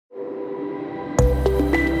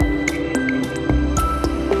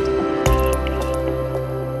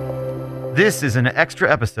This is an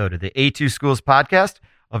extra episode of the A2Schools podcast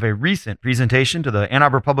of a recent presentation to the Ann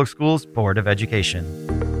Arbor Public Schools Board of Education.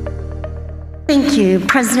 Thank you,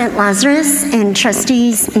 President Lazarus and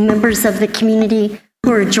trustees and members of the community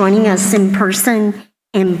who are joining us in person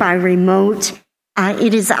and by remote.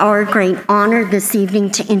 It is our great honor this evening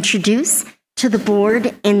to introduce to the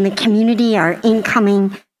board and the community our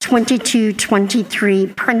incoming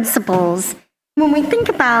 22-23 principals. When we think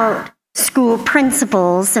about school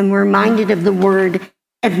principals and we're reminded of the word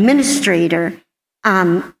administrator,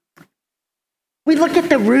 we look at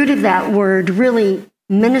the root of that word, really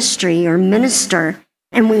ministry or minister,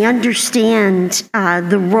 and we understand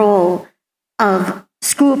the role of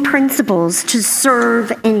school principals to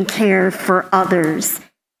serve and care for others.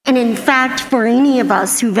 And in fact, for any of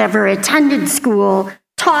us who've ever attended school,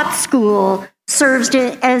 taught school, served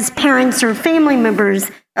as parents or family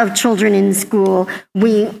members of children in school,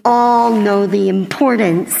 we all know the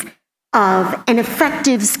importance of an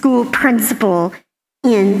effective school principal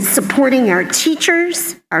in supporting our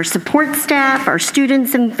teachers, our support staff, our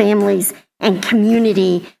students and families, and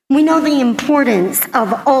community. We know the importance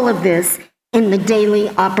of all of this in the daily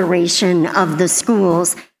operation of the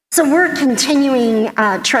schools. So we're continuing,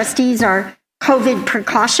 trustees, our COVID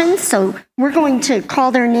precautions. So we're going to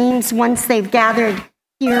call their names once they've gathered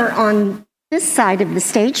here on this side of the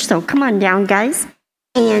stage. So come on down, guys.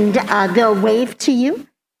 And they'll wave to you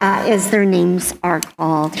as their names are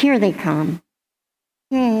called. Here they come.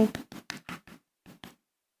 Yay.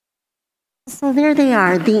 So there they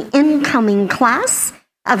are, the incoming class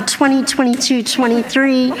of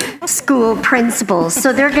 2022-23 school principals.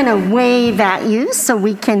 So they're going to wave at you so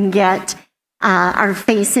we can get our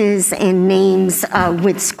faces and names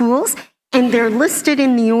with schools. And they're listed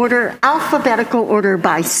in the order, alphabetical order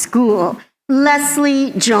by school.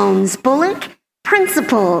 Leslie Jones Bullock,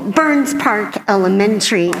 Principal, Burns Park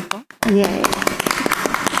Elementary. Yay.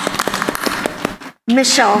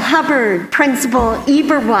 Michelle Hubbard, Principal,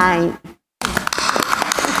 Eberwhite.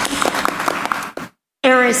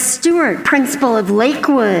 Eris Stewart, Principal of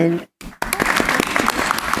Lakewood.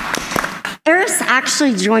 Eris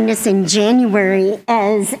actually joined us in January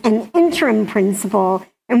as an interim principal,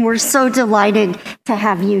 and we're so delighted to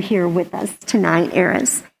have you here with us tonight,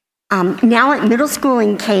 Eris. Now at middle school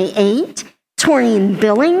in K-8, Torian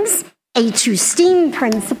Billings, A2 STEAM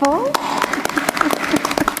principal,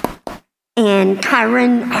 and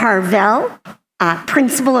Kyron Harvell,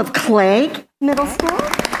 principal of Clegg Middle School,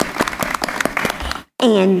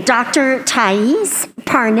 and Dr. Thais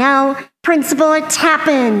Parnell, principal at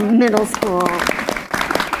Tappan Middle School.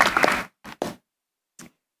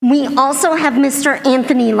 We also have Mr.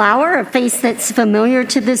 Anthony Lauer, a face that's familiar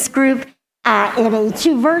to this group, at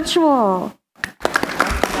A2 Virtual.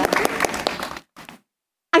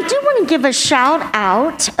 I do want to give a shout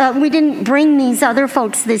out. We didn't bring these other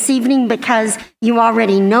folks this evening because you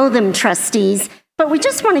already know them, trustees, but we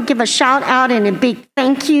just want to give a shout out and a big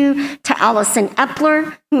thank you to Allison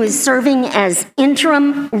Epler, who is serving as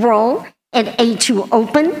interim role at A2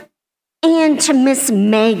 Open, and to Miss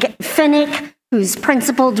Meg Finnick, who's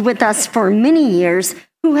principaled with us for many years,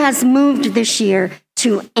 who has moved this year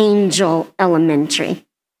to Angel Elementary.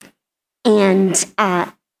 And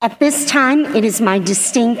at this time, it is my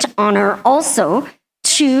distinct honor also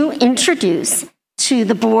to introduce to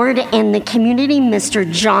the board and the community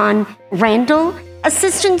Mr. John Randall,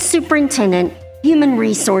 Assistant Superintendent, Human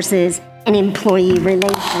Resources and Employee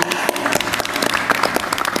Relations.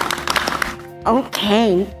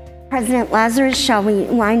 Okay, President Lazarus, shall we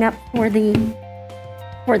line up for the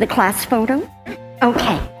class photo?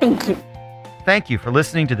 Okay, thank you. Thank you for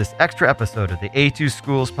listening to this extra episode of the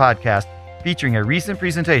A2Schools podcast featuring a recent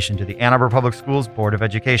presentation to the Ann Arbor Public Schools Board of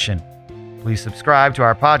Education. Please subscribe to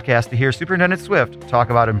our podcast to hear Superintendent Swift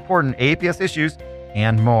talk about important AAPS issues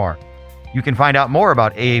and more. You can find out more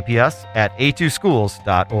about AAPS at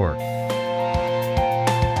a2schools.org.